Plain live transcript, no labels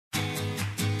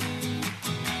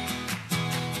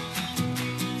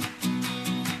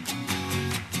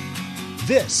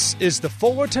This is the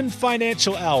Fullerton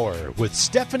Financial Hour with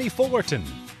Stephanie Fullerton,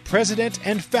 President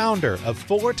and founder of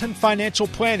Fullerton Financial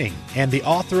Planning and the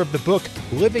author of the book,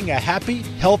 Living a Happy,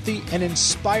 Healthy, and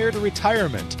Inspired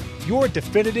Retirement, your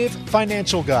definitive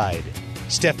financial guide.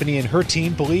 Stephanie and her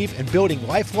team believe in building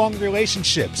lifelong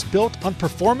relationships built on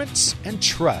performance and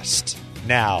trust.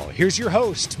 Now, here's your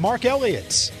host, Mark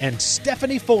Elliott and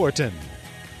Stephanie Fullerton.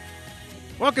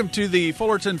 Welcome to the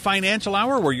Fullerton Financial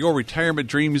Hour, where your retirement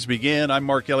dreams begin. I'm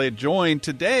Mark Elliott, joined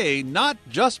today not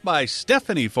just by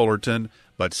Stephanie Fullerton,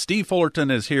 but Steve Fullerton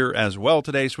is here as well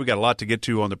today, so we got a lot to get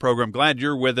to on the program. Glad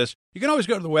you're with us. You can always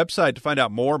go to the website to find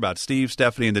out more about Steve,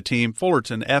 Stephanie, and the team.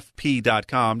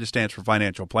 FullertonFP.com just stands for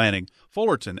financial planning.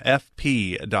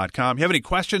 FullertonFP.com. You have any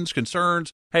questions,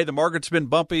 concerns? Hey, the market's been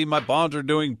bumpy. My bonds are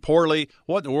doing poorly.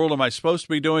 What in the world am I supposed to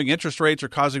be doing? Interest rates are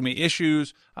causing me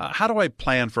issues. How do I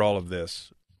plan for all of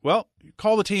this? Well,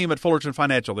 call the team at Fullerton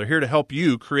Financial. They're here to help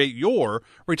you create your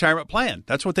retirement plan.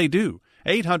 That's what they do.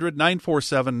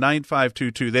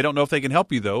 800-947-9522. They don't know if they can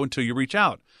help you, though, until you reach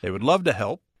out. They would love to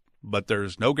help, but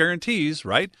there's no guarantees,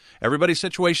 right? Everybody's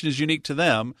situation is unique to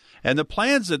them, and the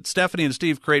plans that Stephanie and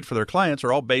Steve create for their clients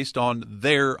are all based on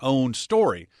their own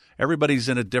story. Everybody's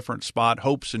in a different spot,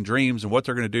 hopes and dreams, and what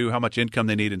they're going to do, how much income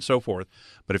they need, and so forth.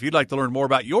 But if you'd like to learn more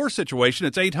about your situation,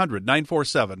 it's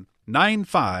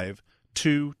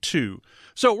 800-947-9522.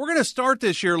 So we're going to start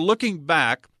this year looking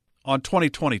back on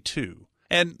 2022.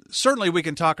 And certainly we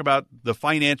can talk about the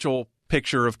financial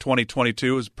picture of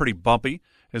 2022 is pretty bumpy,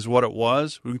 is what it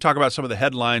was. We can talk about some of the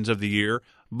headlines of the year.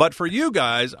 But for you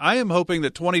guys, I am hoping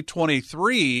that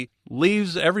 2023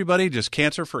 leaves everybody just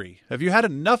cancer-free. Have you had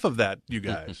enough of that, you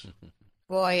guys?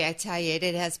 Boy, I tell you,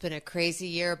 it has been a crazy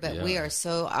year, but we are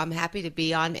I'm happy to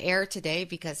be on air today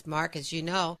because, Mark, as you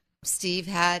know, Steve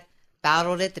had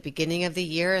battled it at the beginning of the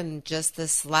year, and just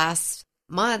this last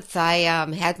month, I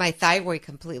had my thyroid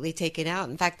completely taken out.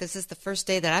 In fact, this is the first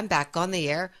day that I'm back on the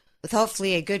air with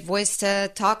hopefully a good voice to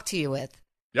talk to you with.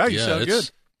 Yeah, you sound good.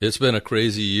 It's been a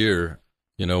crazy year.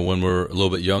 You know, when we're a little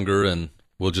bit younger and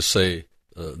we'll just say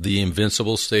the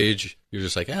invincible stage, you're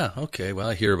just like, okay, well,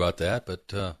 I hear about that,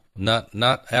 but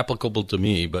not applicable to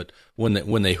me. But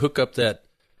when they hook up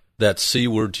that C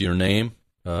word to your name,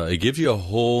 it gives you a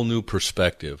whole new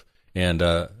perspective. And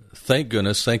thank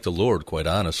goodness, thank the Lord, quite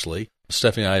honestly.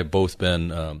 Stephanie and I have both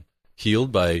been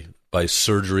healed by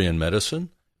surgery and medicine,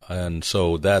 and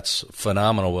so that's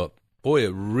phenomenal. But boy,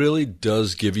 it really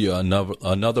does give you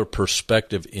another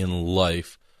perspective in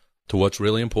life to what's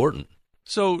really important.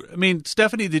 So, I mean,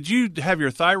 Stephanie, did you have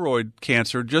your thyroid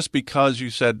cancer just because you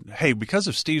said, hey, because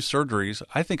of Steve's surgeries,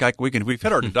 I think we've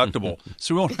hit our dedeductible,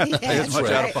 so we won't have to pay as much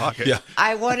out of pocket. Yeah.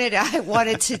 I wanted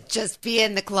to just be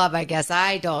in the club, I guess.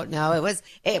 I don't know.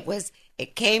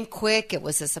 It came quick. It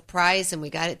was a surprise, and we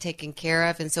got it taken care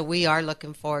of. And so we are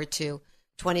looking forward to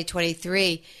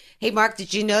 2023. Hey, Mark,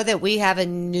 did you know that we have a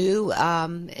new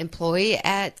employee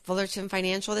at Fullerton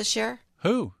Financial this year?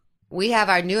 Who? We have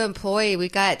our new employee. We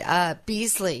got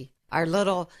Beasley, our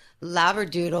little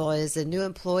Labradoodle, is a new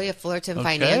employee of Fullerton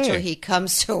Financial. He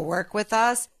comes to work with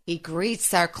us. He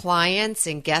greets our clients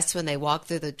and guests when they walk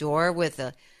through the door with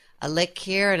a lick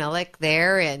here and a lick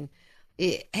there. And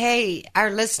hey,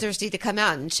 our listeners need to come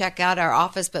out and check out our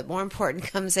office, but more important,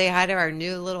 come say hi to our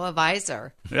new little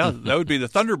advisor. Yeah, that would be the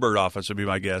Thunderbird office, would be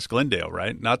my guess, Glendale,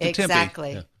 right? Not the Tempe.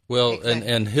 Exactly. Yeah. Well, exactly.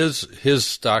 And his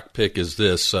stock pick is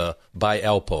this, buy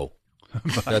Alpo.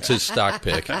 That's his stock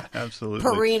pick. Absolutely.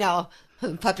 Perino,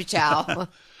 puppy chow.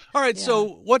 All right,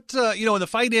 so what, in the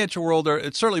financial world,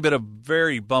 it's certainly been a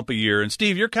very bumpy year. And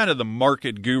Steve, you're kind of the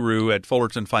market guru at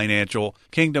Fullerton Financial,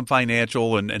 Kingdom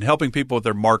Financial, and helping people with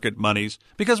their market monies,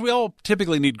 because we all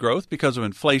typically need growth because of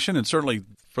inflation. And certainly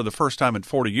for the first time in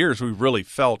 40 years, we've really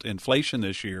felt inflation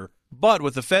this year. But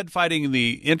with the Fed fighting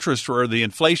the interest or the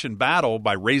inflation battle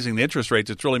by raising the interest rates,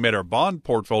 it's really made our bond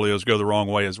portfolios go the wrong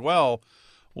way as well.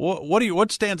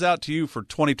 What stands out to you for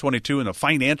 2022 in the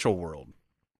financial world?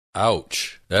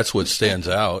 Ouch. That's what stands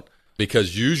out,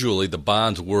 because usually the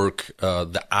bonds work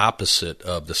the opposite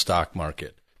of the stock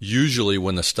market. Usually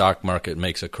when the stock market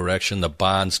makes a correction, the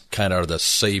bonds kind of are the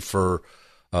safer,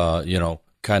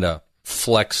 kind of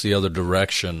flex the other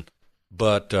direction.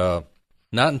 But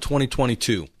not in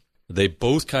 2022. They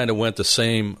both kind of went the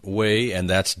same way, and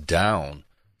that's down.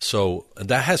 So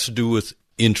that has to do with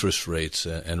interest rates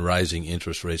and rising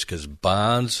interest rates, because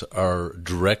bonds are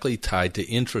directly tied to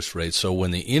interest rates. So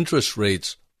when the interest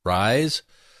rates rise,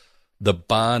 the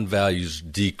bond values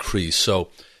decrease. So,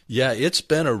 yeah, it's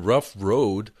been a rough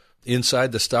road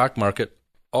inside the stock market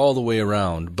all the way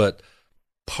around. But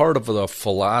part of the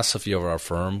philosophy of our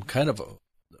firm, kind of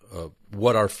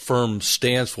what our firm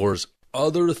stands for, is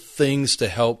other things to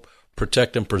help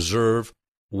protect and preserve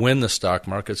when the stock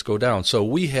markets go down. So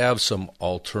we have some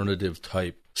alternative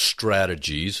type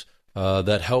strategies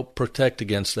that help protect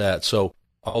against that. So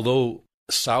although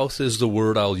south is the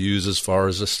word I'll use as far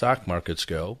as the stock markets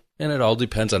go, and it all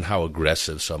depends on how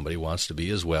aggressive somebody wants to be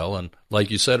as well. And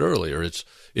like you said earlier,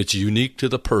 it's unique to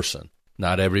the person.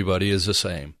 Not everybody is the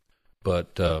same.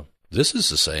 But this is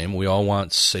the same. We all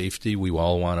want safety, we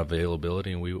all want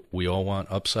availability, and we all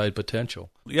want upside potential.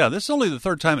 Yeah, this is only the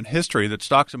third time in history that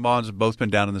stocks and bonds have both been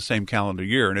down in the same calendar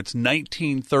year, and it's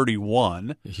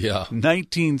 1931,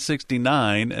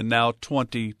 1969, and now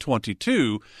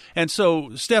 2022. And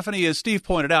so, Stephanie, as Steve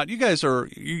pointed out, you guys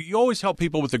you always help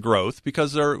people with the growth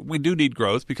because we do need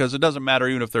growth because it doesn't matter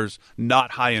even if there's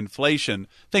not high inflation,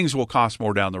 things will cost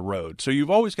more down the road. So you've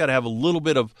always got to have a little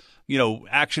bit of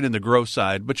action in the growth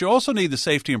side, but you also need the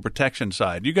safety and protection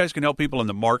side. You guys can help people in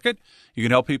the market. You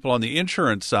can help people on the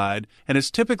insurance side, and it's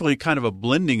typically kind of a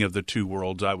blending of the two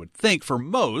worlds, I would think, for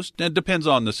most. And it depends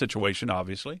on the situation,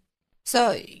 obviously.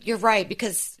 So you're right,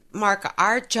 because, Mark,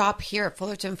 our job here at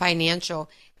Fullerton Financial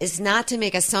is not to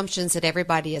make assumptions that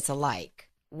everybody is alike.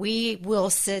 We will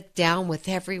sit down with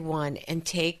everyone and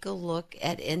take a look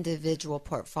at individual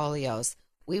portfolios.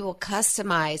 We will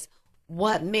customize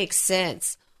what makes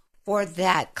sense for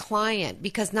that client,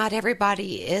 because not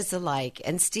everybody is alike.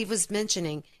 And Steve was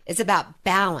mentioning it's about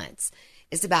balance.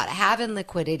 It's about having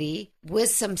liquidity with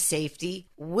some safety,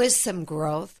 with some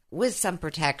growth, with some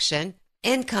protection.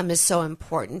 Income is so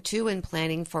important too in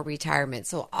planning for retirement.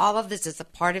 So all of this is a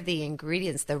part of the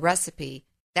ingredients, the recipe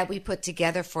that we put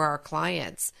together for our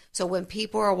clients. So when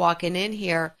people are walking in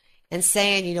here and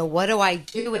saying, what do I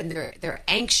do? And they're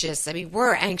anxious. I mean,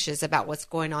 we're anxious about what's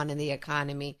going on in the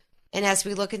economy. And as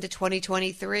we look into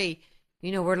 2023,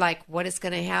 we're like, what is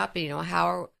going to happen?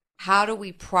 How do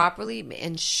we properly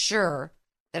ensure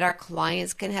that our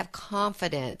clients can have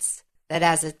confidence that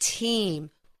as a team,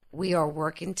 we are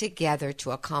working together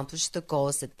to accomplish the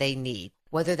goals that they need,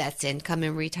 whether that's income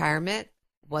in retirement,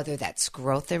 whether that's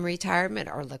growth in retirement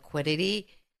or liquidity.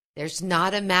 There's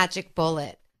not a magic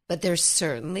bullet, but there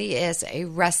certainly is a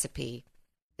recipe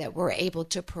that we're able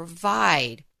to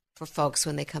provide for folks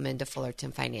when they come into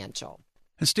Fullerton Financial.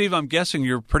 And Steve, I'm guessing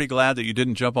you're pretty glad that you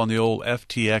didn't jump on the old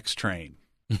FTX train.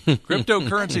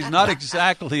 Cryptocurrency is not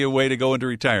exactly a way to go into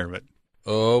retirement.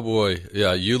 Oh, boy.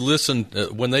 Yeah, you listen.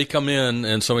 When they come in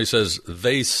and somebody says,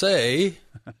 they say,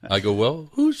 I go, well,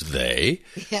 who's they?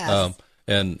 Yes.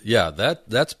 And, yeah,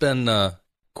 that's been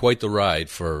quite the ride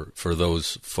for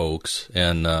those folks.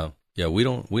 And, we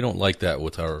don't like that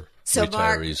with our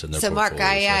retirees and their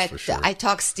portfolios. Mark, I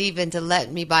talked Steve into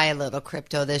letting me buy a little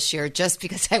crypto this year just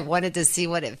because I wanted to see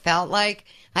what it felt like.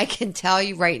 I can tell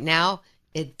you right now,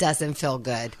 it doesn't feel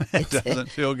good. It doesn't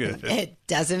feel good. It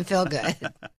doesn't feel good.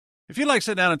 If you'd like to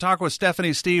sit down and talk with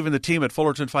Stephanie, Steve, and the team at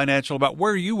Fullerton Financial about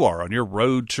where you are on your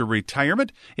road to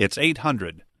retirement, it's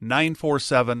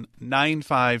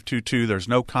 800-947-9522. There's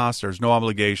no cost. There's no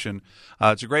obligation.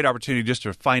 It's a great opportunity just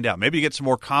to find out. Maybe you get some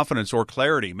more confidence or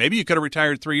clarity. Maybe you could have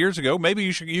retired 3 years ago. Maybe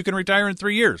you can retire in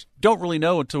 3 years. Don't really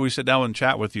know until we sit down and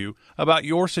chat with you about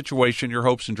your situation, your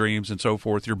hopes and dreams, and so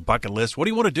forth, your bucket list. What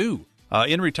do you want to do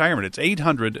in retirement? It's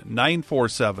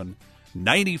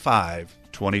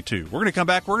 800-947-9522. We're going to come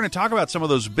back. We're going to talk about some of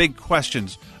those big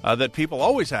questions that people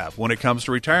always have when it comes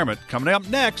to retirement. Coming up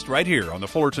next, right here on the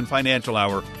Fullerton Financial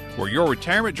Hour, where your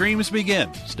retirement dreams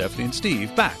begin. Stephanie and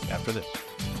Steve back after this.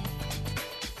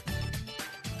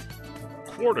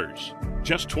 Quarters,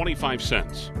 just 25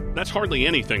 cents. That's hardly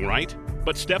anything, right?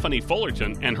 But Stephanie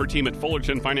Fullerton and her team at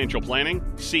Fullerton Financial Planning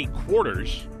see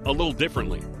quarters a little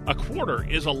differently. A quarter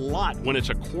is a lot when it's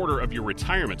a quarter of your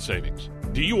retirement savings.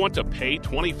 Do you want to pay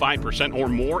 25% or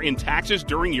more in taxes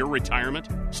during your retirement?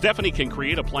 Stephanie can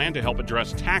create a plan to help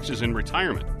address taxes in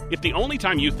retirement. If the only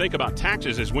time you think about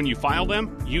taxes is when you file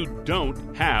them, you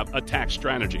don't have a tax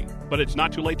strategy. But it's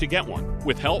not too late to get one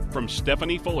with help from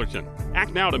Stephanie Fullerton.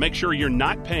 Act now to make sure you're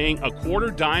not paying a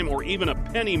quarter, dime, or even a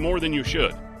penny more than you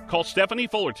should. Call Stephanie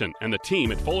Fullerton and the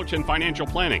team at Fullerton Financial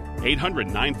Planning,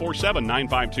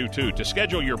 800-947-9522 to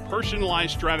schedule your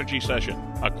personalized strategy session.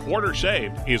 A quarter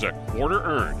saved is a quarter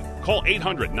earned. Call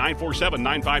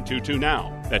 800-947-9522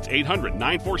 now. That's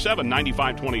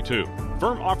 800-947-9522.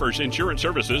 Firm offers insurance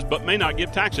services but may not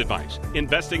give tax advice.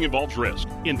 Investing involves risk.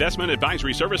 Investment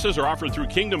advisory services are offered through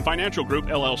Kingdom Financial Group,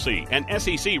 LLC, an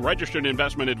SEC registered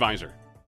investment advisor.